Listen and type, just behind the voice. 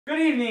Good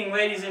evening,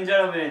 ladies and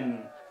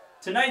gentlemen.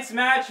 Tonight's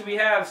match we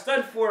have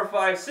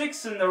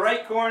STUD456 in the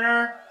right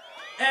corner,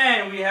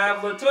 and we have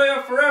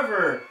LaToya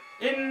Forever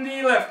in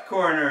the left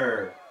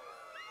corner.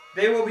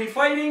 They will be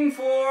fighting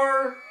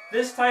for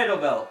this title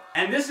belt,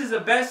 and this is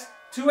a best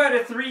 2 out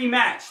of 3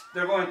 match.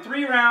 They're going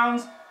 3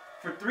 rounds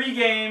for 3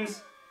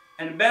 games,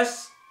 and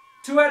best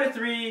 2 out of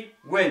 3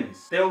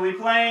 wins. They will be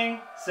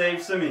playing Save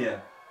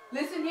SAMIA.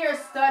 Listen here,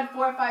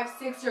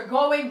 STUD456, you're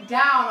going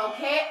down,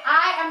 okay?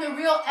 I am the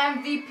real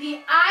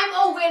MVP. I'm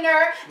a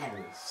winner.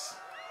 Jeez.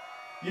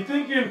 You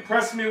think you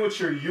impressed me with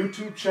your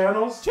YouTube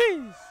channels?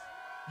 Jeez.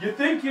 You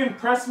think you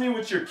impressed me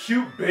with your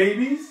cute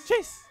babies?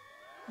 Jeez.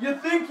 You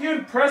think you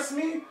impressed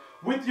me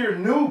with your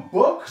new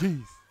book?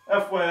 Jeez.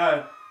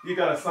 FYI, you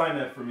gotta sign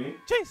that for me.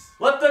 Jeez.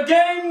 Let the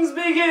games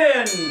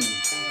begin!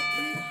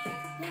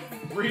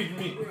 Read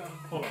me.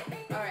 Hold on.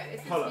 Alright,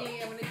 it's me.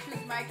 I'm gonna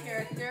choose my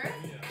character.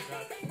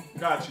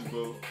 Got you,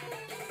 boo.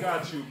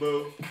 Got you,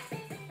 boo.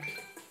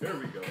 There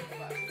we go.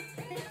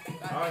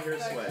 Out here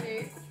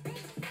swag.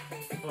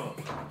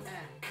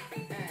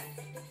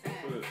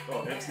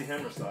 Oh, MC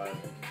Hammer side.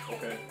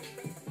 Okay.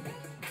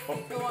 So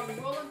I'm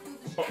rolling through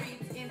the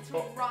streets in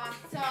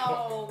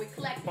Toronto. We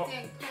collecting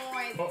coins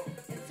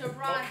in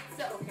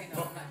Toronto. Okay,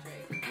 no, I'm not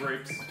Drake.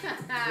 Grapes.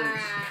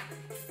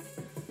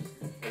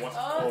 Oh,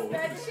 look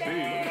at the speed.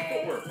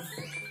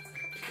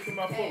 Look at the footwork. Look at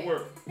my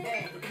footwork.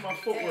 Look at my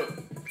footwork.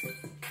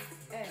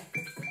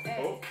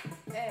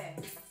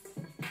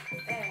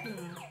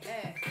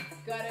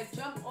 Gotta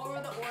jump over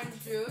the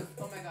orange juice.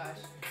 Oh my gosh.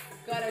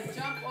 Gotta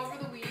jump over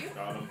the weave.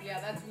 Got him. Yeah,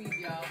 that's weave,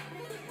 y'all.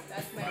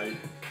 That's my weave.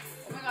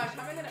 Oh my gosh,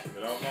 how am I gonna...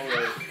 Get out my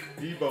way.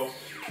 Debo.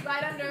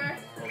 Slide under.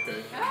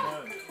 Okay,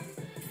 Ah.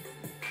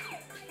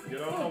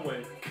 Get out my way.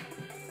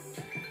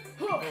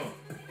 What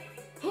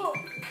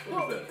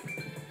is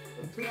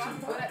that? I'm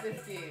good at this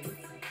game.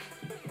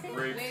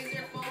 Grapes.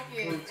 Laser focus.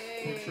 Fruits.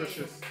 Hey.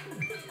 Nutritious.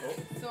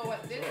 So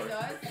what this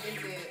does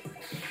is it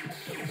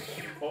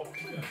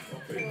Okay,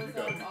 you pulls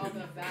got up it. all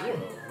the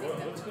values.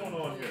 What's going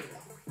on here?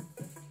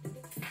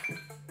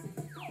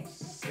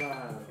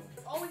 Slide.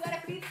 Oh, we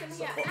gotta feed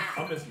SAMIA. I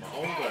missed my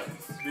own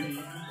glasses.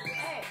 Speed.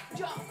 Hey,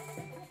 jump.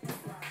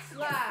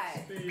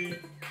 Slide. Speed.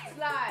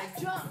 Slide.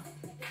 Jump.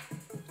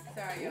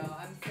 Sorry, y'all.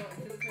 I'm so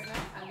into this right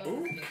now. I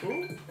love this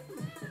game.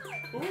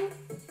 Ooh.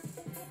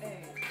 Hey.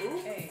 Ooh.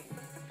 Hey.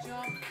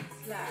 Jump.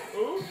 Slide.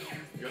 Ooh.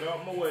 Get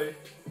out my way.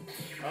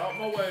 Out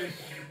my way.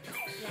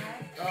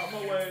 Slide. Out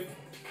my way.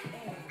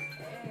 Hey.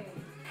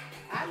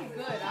 I'm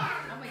good.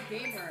 I'm a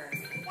gamer.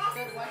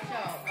 So watch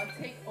out. I'll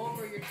take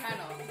over your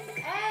channel.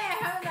 Hey,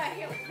 how did I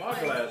hit My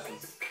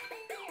glasses.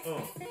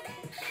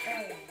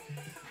 Hey.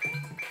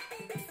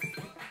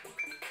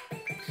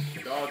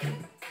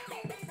 Dodging.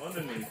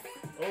 Underneath.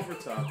 Over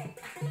top.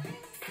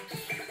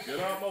 Get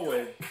out my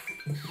way.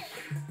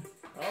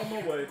 Out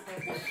my way.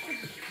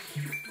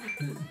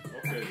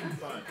 Okay,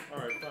 fine.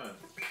 Alright, fine.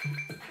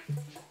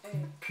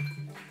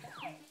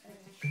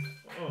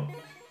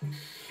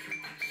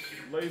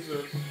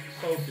 Laser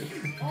focus.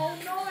 Oh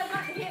no, I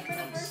got hit for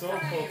the I'm first so time.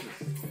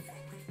 focused.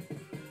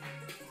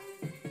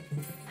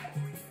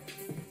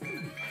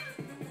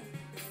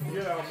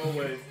 Get out my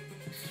way.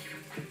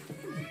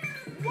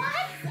 What?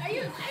 Are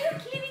you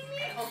kidding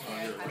me?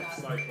 Okay, You're I like got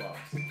it.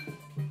 Cyclops.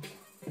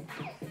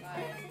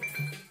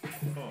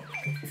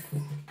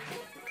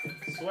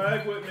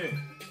 Swag with me.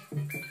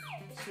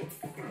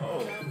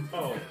 Oh.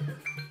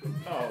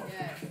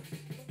 Yes.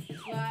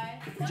 Slide.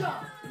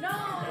 Jump. No.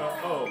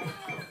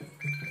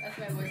 That's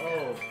my voice.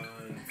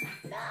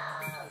 No.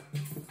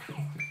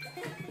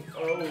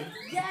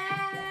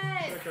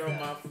 Yes. Check out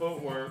my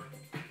footwork.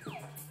 Oh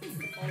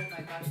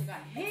my gosh, I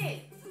got hit.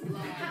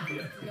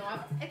 No,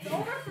 it's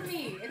over for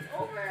me. It's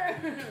over.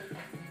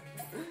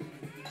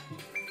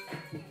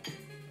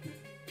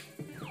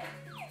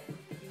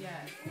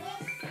 Yes.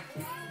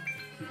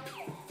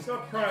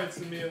 Stop crying,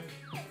 SAMIA.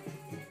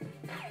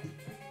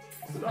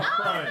 Stop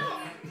crying.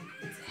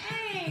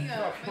 Dang.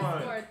 Stop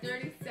My score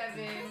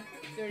 37,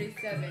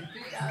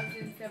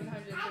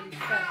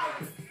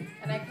 3,737.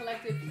 And I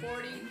collected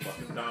 42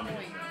 points.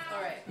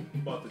 Alright.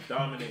 I'm about to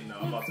dominate now.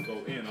 I'm about to go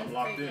in. I'm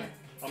locked in.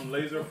 I'm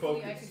laser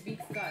focused. I could beat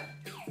Scott.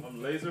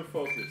 I'm laser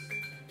focused.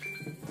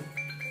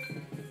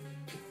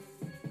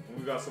 And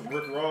we got some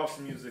Rick Ross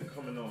music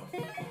coming on.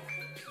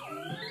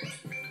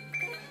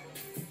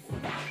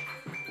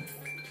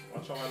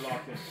 Watch how I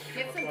lock in.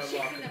 Get some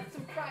chicken and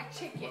some fried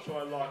chicken. Watch how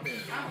I lock in.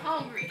 I'm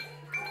hungry.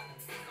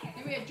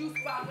 Give me a juice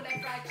box with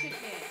that fried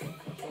chicken.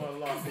 Watch how I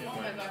lock in. Oh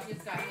my gosh,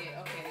 just got hit.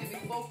 Okay, let me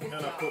focus.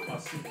 And I put my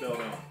seatbelt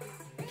on.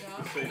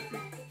 Jump. For safety.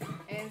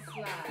 And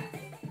slide.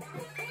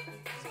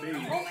 Speed. Oh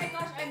my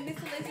gosh, I missed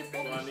a laser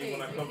focus. What I need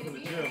when I come from the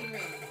gym.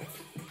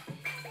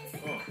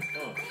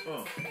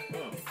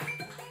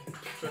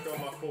 Check out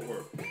my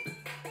footwork.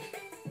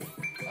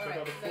 Check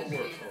out the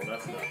footwork. Oh,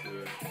 that's not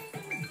good.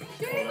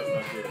 Oh, that's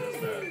not good. That's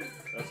bad.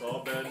 That's all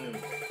bad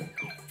news.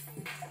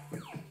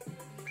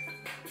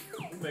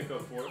 We'll make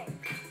up for it.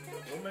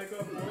 We'll make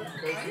up for it.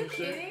 Are you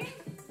kidding?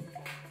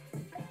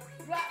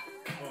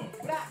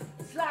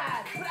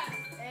 Slide.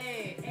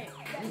 Hey.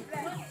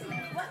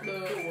 What?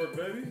 Footwork,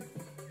 baby.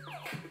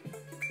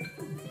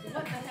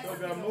 What the heck? Still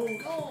got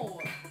moves. No.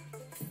 Okay,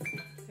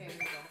 there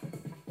we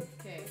go.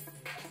 Okay.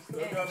 Still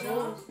And got jump.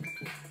 moves.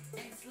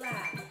 And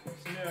slide.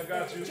 SAMIA, I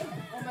got you.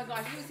 Oh my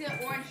gosh, you see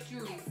that orange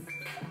juice.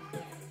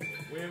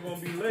 We ain't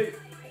gonna be late.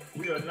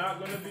 We are not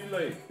gonna be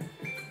late.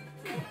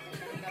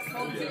 That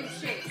protein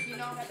shake. You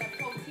know, that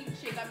protein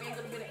shake. I mean, a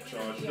little bit of energy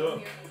Charged out up.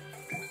 here.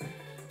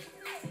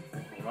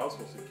 I was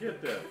supposed to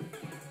get that.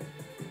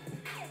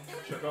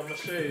 Check out my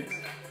shades.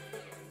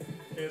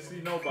 Can't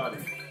see nobody.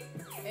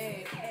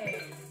 Hey,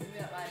 hey. Give me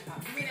that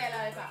lollipop. Give me that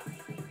lollipop.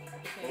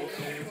 Okay, Both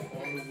hands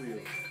on the wheel.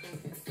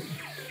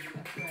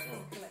 that's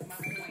right. Collect my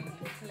coin.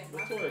 Collect my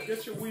LaToya, coin.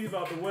 get your weave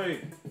out the way.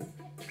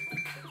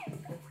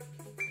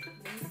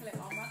 Let me collect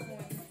all my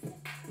coins.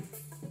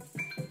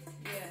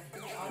 Yes,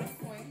 give me all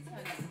the coins,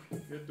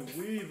 honey. Get the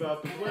weave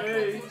out the Give me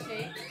way. that protein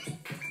shake.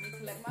 Let me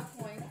collect my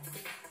coins.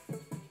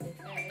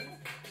 Hey.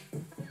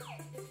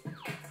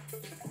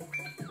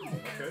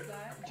 Okay.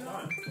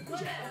 Fine.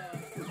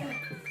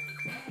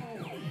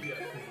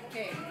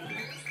 Okay.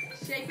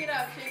 Shake it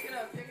up, shake it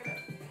up, shake it up.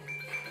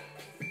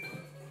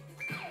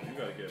 You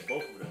gotta get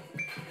both of them.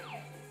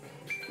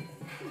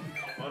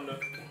 Under.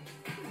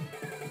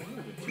 You're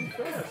moving too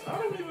fast. I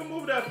don't even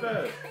move that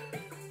fast.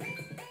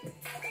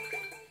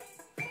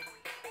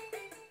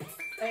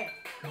 Hey.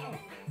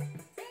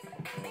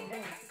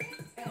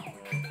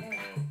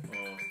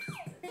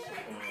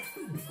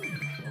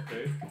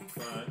 Okay,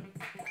 fine.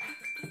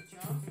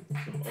 Jump.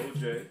 Some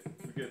OJ.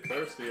 We get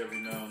thirsty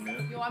every now and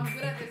then. Yo, I'm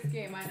good at this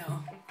game, I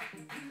know.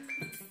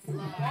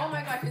 Oh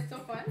my gosh, it's so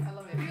fun. I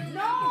love it.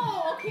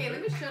 No! Okay,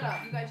 let me shut up.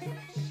 You guys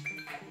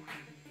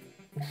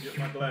Get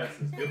my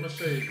glasses. Get my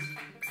shades.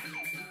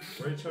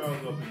 Ray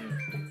Charles up in here.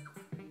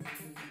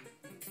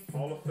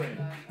 Hall of Fame.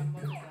 Gosh, I'm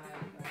about to die.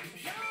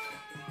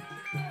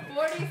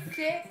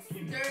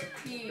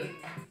 46-13.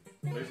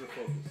 Laser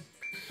focus.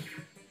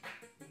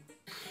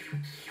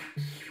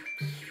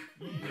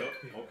 Yep.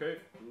 Okay.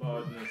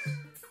 Largeness.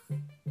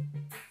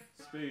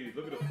 Speed.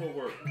 Look at the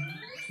footwork.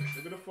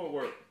 Look at the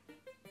footwork.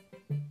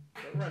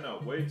 That ran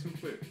out way too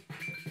quick.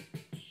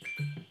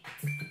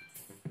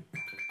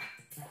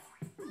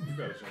 You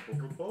gotta jump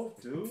over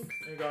both, dude.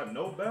 Ain't got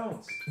no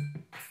bounce.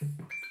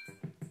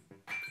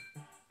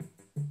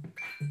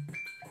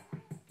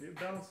 Get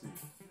bouncy.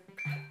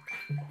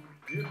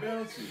 Get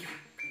bouncy.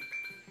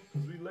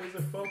 Cause we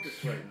laser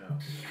focused right now.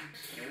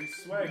 And we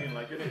swagging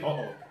like it ain't.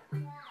 Uh-oh.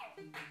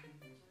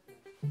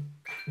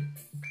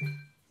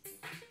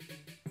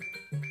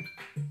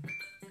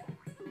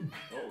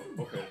 Oh,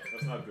 okay.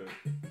 That's not good.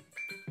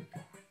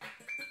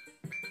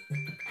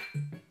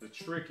 The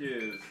trick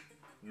is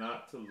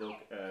not to look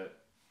at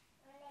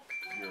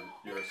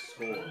your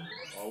score.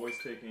 Always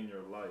take in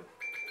your life.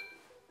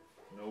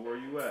 Know where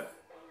you at.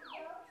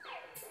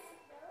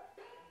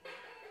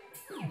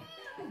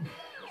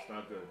 That's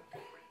not good.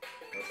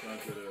 That's not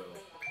good at all.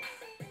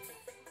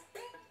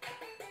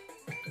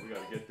 We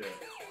gotta get that.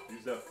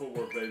 Use that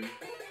footwork, baby.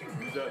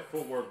 Use that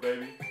footwork,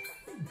 baby.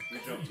 We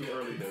jumped too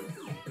early there.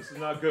 This is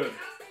not good.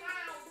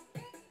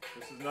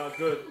 This is not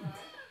good.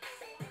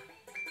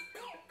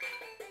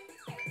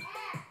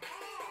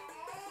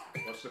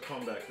 Watch the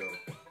comeback,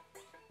 though.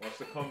 Watch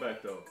the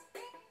comeback, though.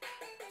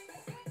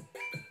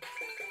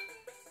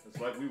 It's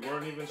like we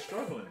weren't even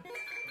struggling.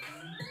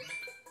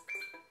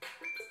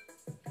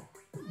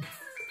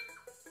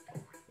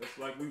 It's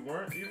like we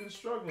weren't even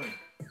struggling.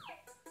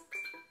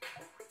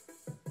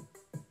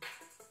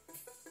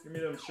 Give me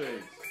them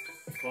shades.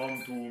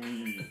 Come to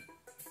me.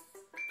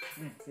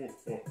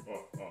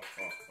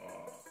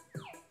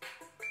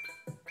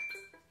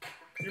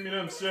 Give me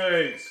them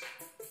shades.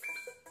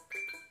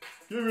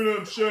 Give me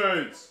them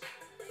shades.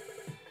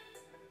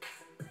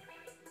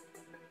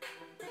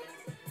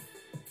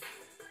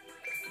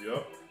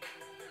 Yep.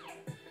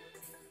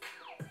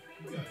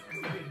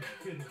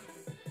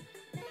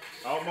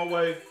 Out my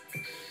way.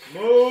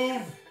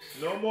 Move.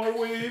 No more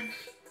weave.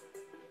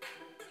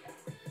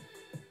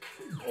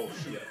 Oh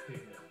shit.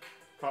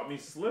 Caught me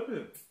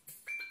slipping.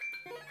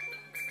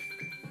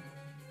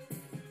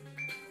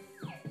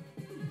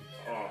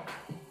 Oh.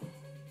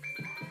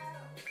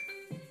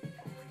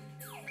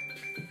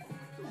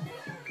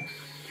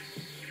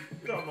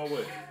 Get out my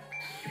way.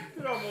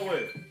 Get out my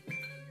way.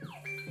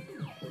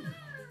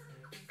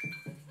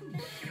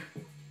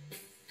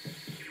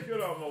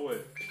 Get out my way.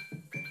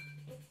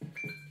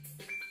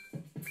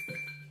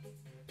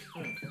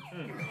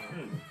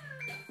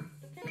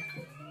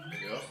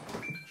 Yep.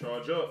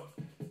 Charge up.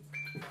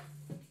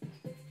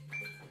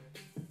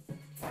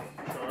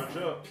 Charge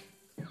up.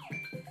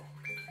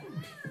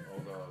 Oh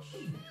gosh.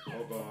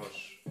 Oh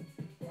gosh.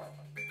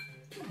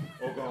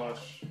 Oh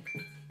gosh.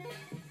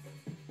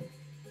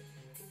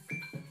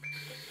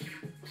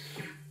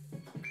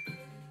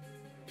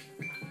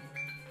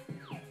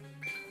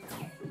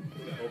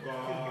 Oh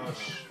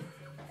gosh.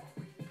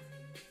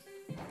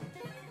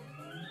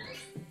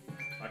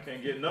 I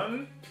can't get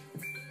nothing.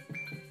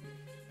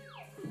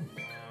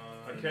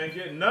 I can't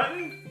get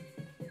nothing.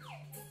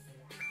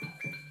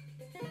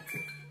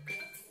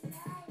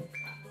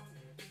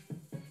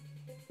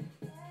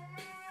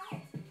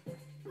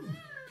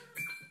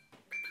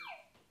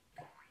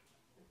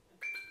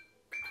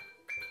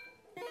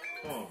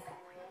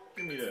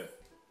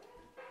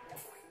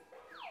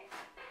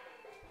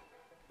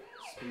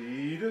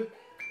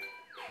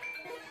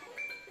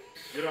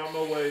 Get out of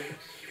my way.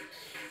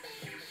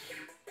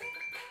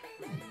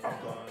 Oh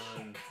gosh.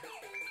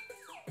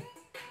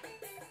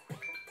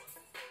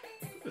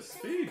 The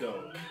speed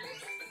though.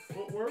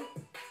 Footwork.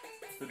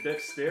 The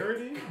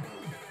dexterity.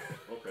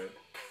 Okay.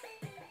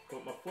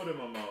 Put my foot in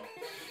my mouth.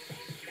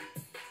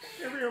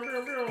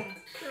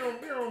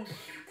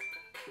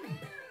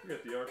 We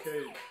got the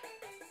arcade.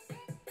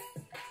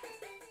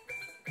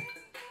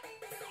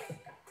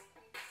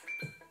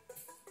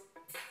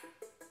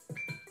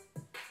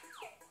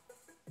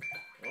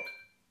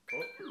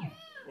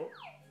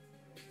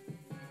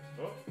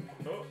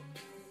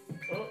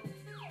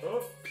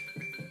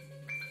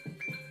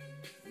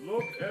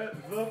 Look at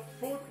the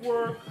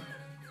footwork.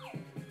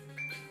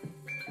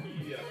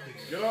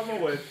 Get out of my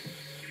way.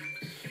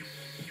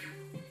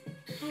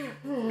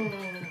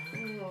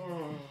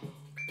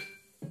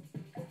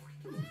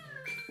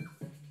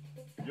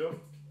 Yep.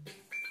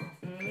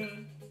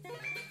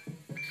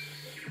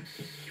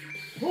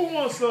 Who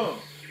wants some?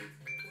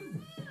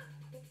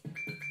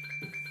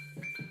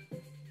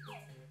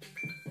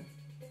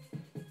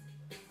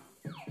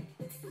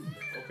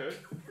 Okay.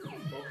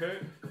 Okay.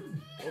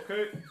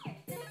 Okay.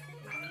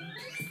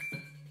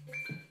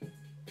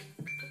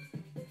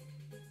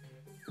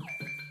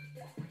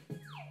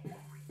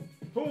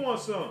 Who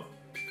wants some?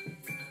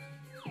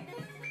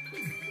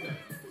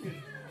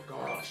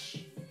 Gosh.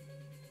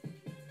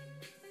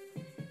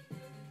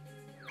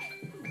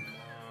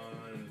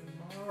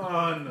 Come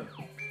on.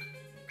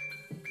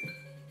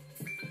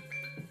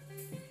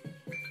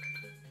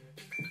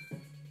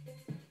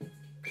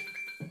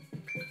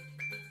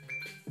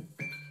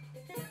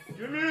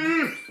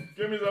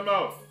 Give me some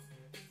out.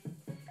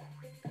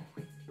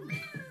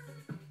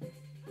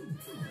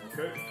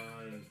 Okay.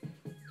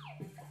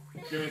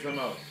 Give me some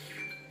out.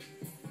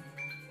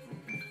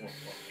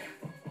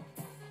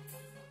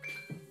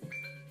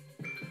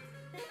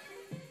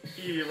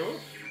 Evil.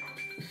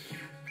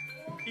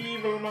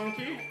 Evil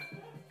monkey.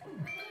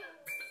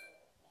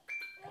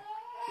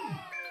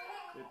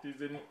 It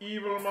is an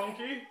evil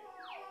monkey.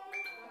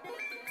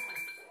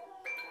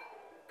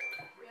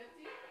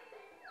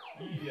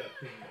 Idiot.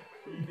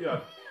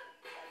 Idiot.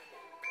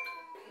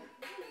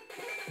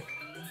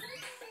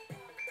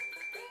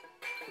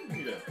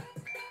 Idiot.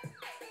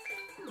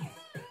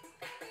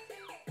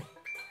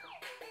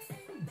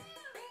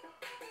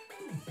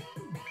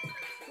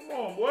 Come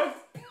on, boy.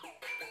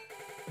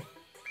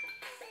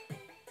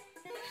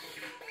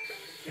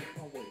 Get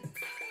my way.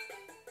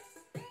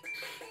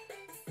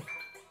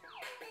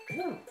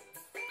 Woo.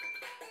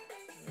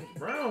 There's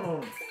brown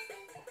on him.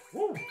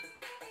 Woo.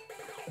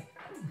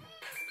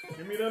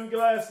 Give me them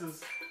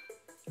glasses.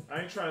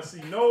 I ain't trying to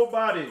see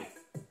nobody.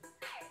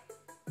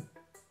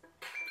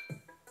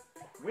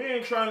 We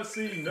ain't trying to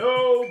see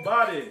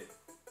nobody.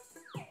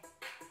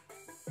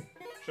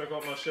 Check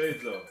out my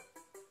shades though.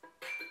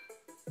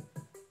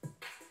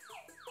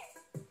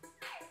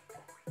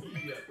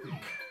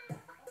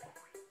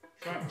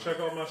 Trying to check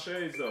out my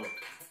shades though.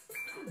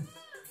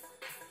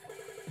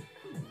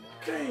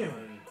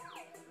 Damn.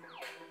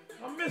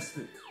 I missed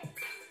it.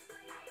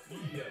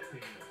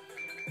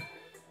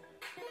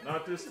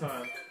 Not this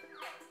time.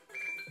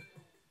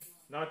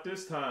 Not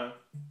this time.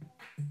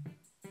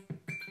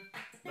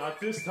 Not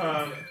this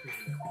time.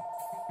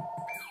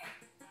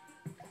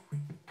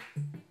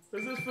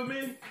 Is this for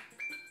me?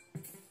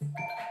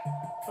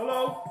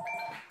 Hello?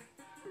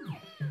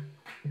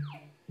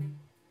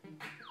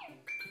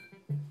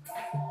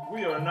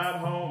 We are not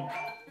home.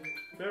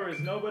 There is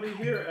nobody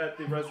here at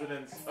the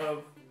residence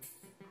of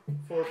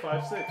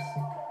 456.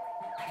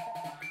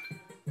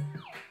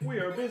 We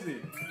are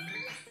busy.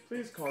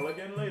 Please call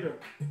again later.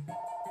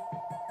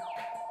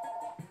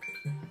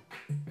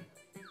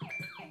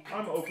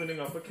 I'm opening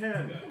up a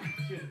can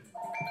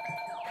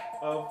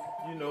of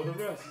you know the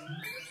rest.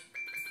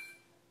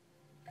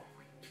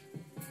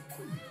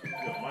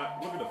 Yo,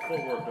 look at the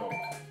footwork though.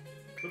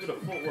 Look at the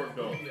footwork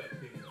though.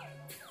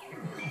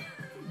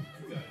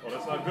 Oh,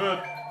 that's not good.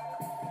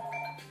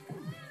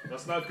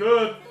 That's not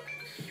good.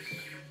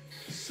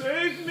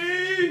 Save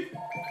me!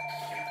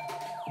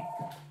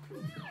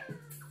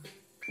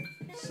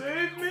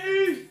 Save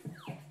me!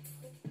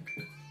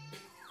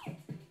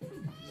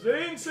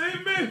 Zane,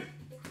 save me!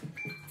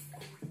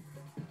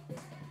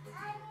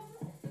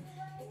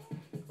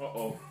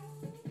 Uh-oh.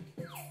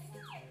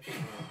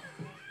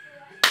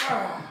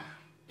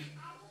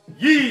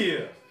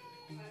 Yeah!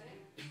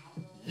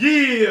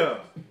 Yeah!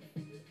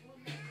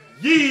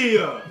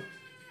 Yeah!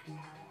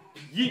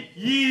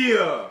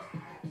 Yeah!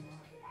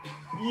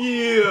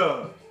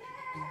 Yeah!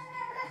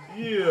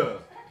 Yeah!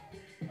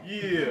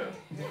 Yeah!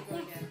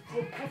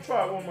 We'll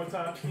try it one more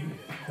time.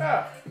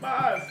 Ah, my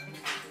eyes.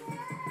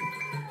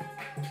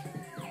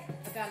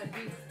 I gotta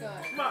be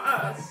stud. My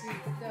eyes.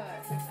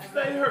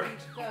 They hurt.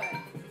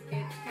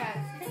 It's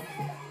cats.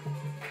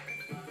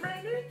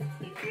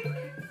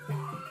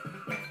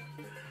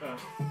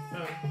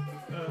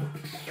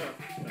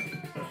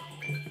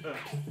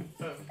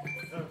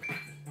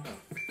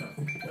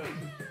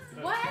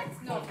 What?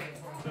 No.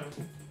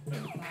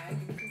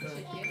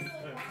 Chicken,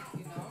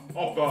 you know?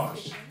 Oh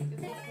gosh.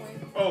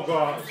 Oh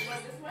gosh. This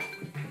way.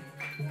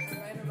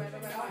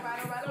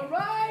 All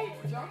right.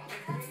 Jump.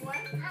 This way.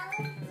 All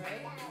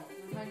right.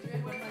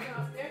 100.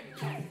 Up there. You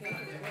can't take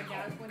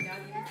it. Going down.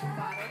 Give me some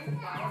bottle.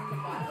 Bottle in the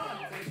bottle.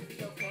 I'm going to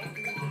be okay.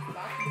 Give me this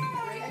box.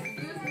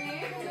 Excuse me.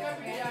 Pick up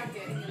your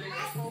jacket.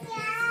 Focus.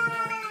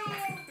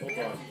 Oh gosh.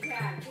 Yes, you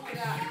can. Pick it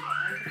up.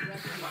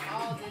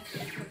 All this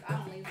is because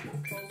I'm laser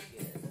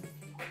focused.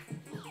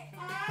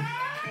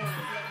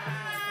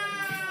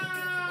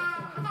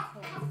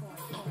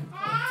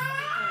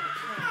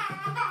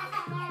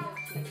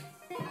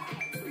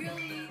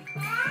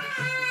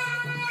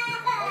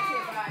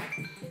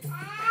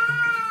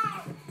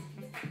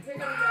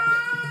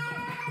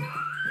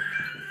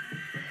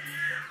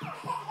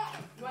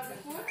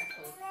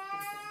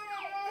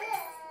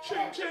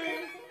 Ching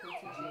ching.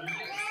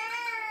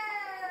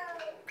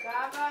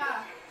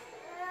 Gaba.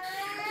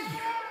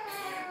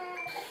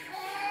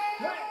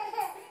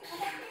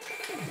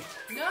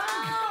 No.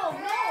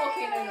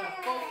 Okay, no.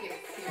 Focus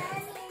here.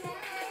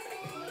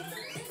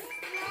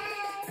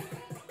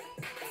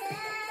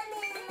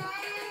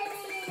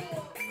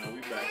 Now we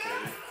back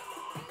at it.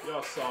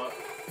 Y'all saw it.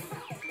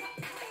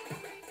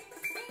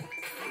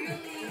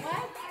 Really?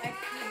 What?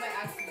 Actually, by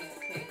accident.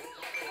 Okay.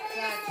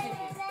 Got chicken.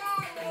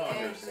 I'm out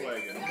here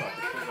slagging. I'm about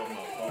to pick up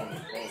my phone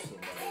and call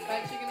somebody.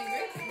 Fried chicken and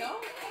grits? No?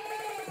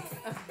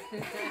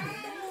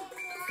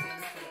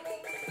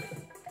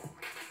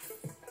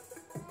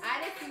 I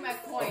didn't see my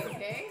coin,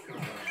 okay?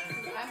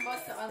 I'm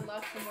about to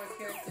unlock some more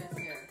characters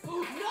here. No!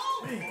 Oh,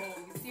 you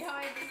see how I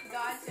just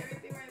dodged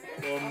everything right there?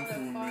 All the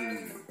fire and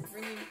the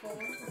ringing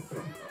phone.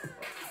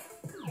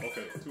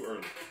 Okay, too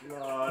early.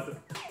 Lord.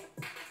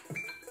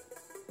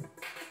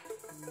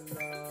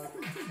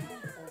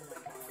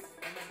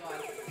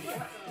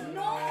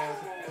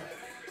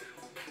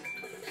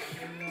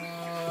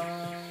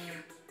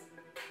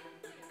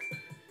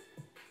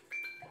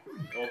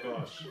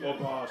 Oh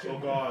gosh.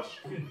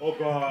 Oh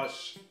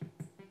gosh.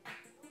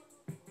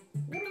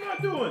 What am I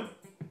doing?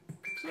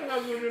 So what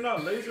happens when you're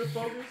not laser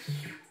focused?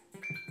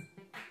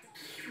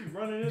 You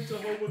running into a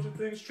whole bunch of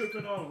things,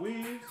 tripping on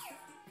weaves.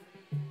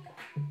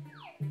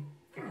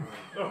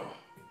 Oh.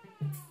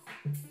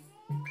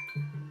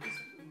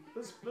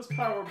 Let's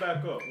power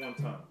back up one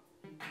time.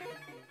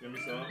 Give me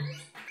some.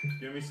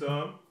 Give me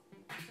some.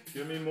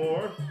 Give me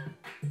more.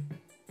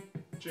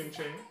 Ching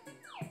ching.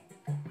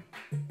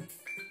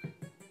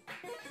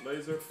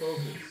 Laser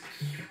focus.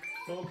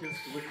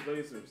 Focused with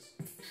lasers.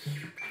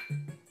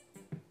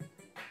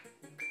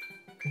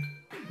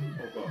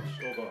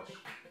 Oh gosh.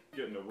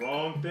 Getting the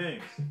wrong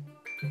things.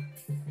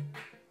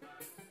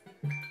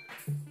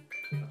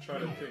 I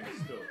tried a thing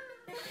still.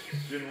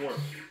 Didn't work.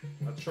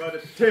 I tried a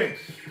thing.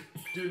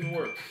 Didn't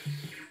work.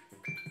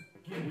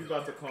 We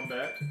about to come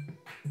back.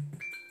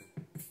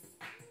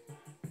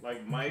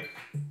 Like Mike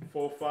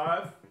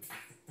 4-5.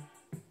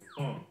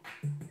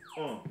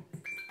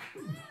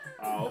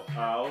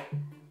 Ow.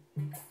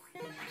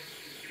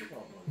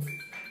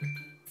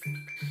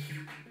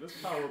 Let's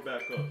power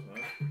back up,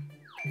 huh?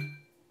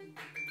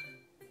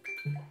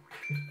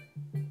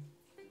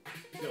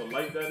 See how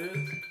light that is?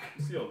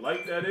 You see how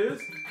light that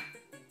is?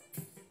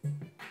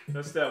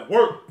 That's that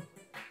work.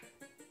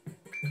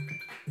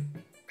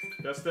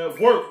 That's that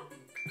work.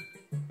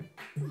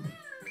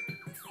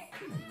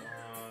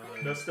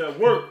 That's that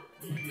work.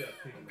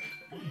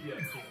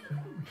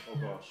 Oh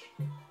gosh.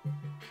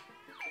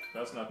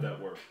 That's not that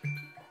work.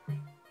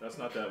 That's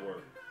not that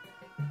work.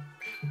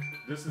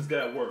 This is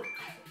that work.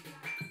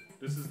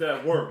 This is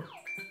that work.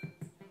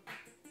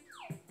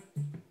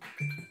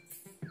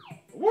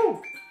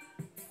 Woo!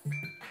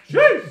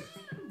 Jeez!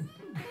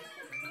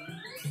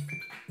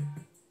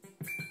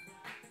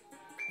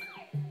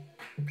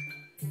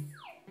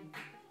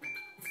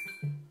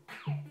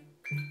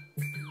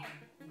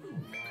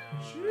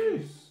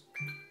 Jeez!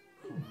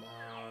 Come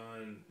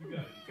on. You got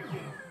it.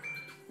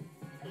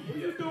 What are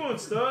you doing,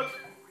 Stud?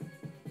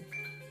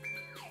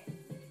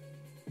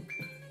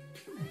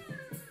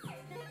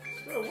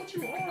 What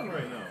you on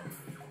right now?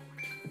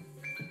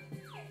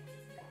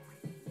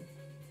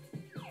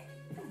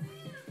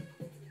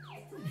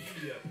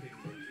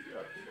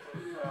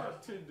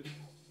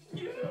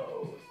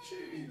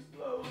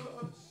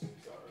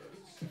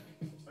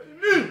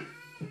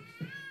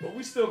 But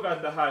we still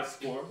got the high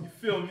score, you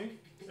feel me?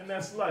 And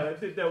that's light. I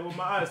did that with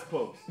my eyes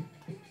closed.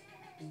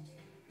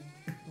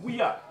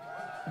 We out.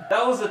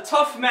 That was a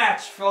tough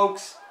match,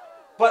 folks.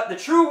 But the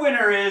true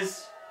winner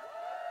is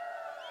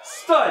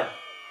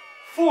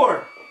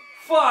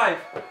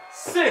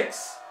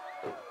STUD456.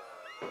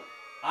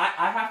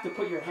 I have to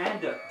put your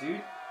hand up,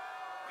 dude.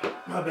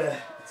 My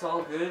bad. It's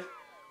all good.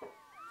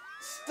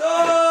 Stud!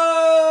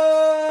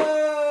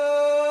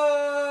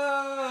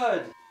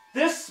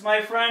 This,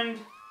 my friend,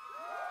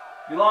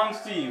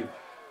 belongs to you.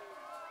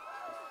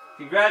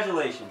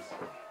 Congratulations.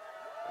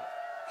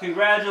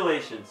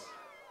 Congratulations.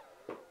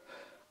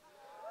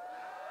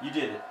 You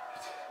did it.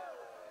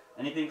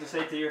 Anything to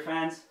say to your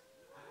fans?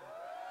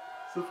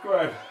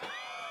 Subscribe.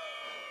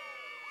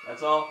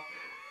 That's all?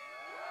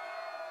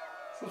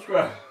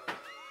 Subscribe.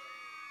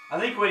 I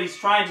think what he's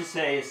trying to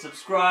say is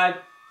subscribe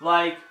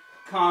like,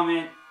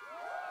 comment,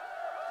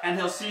 and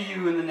he'll see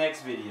you in the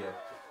next video.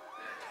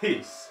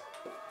 Peace.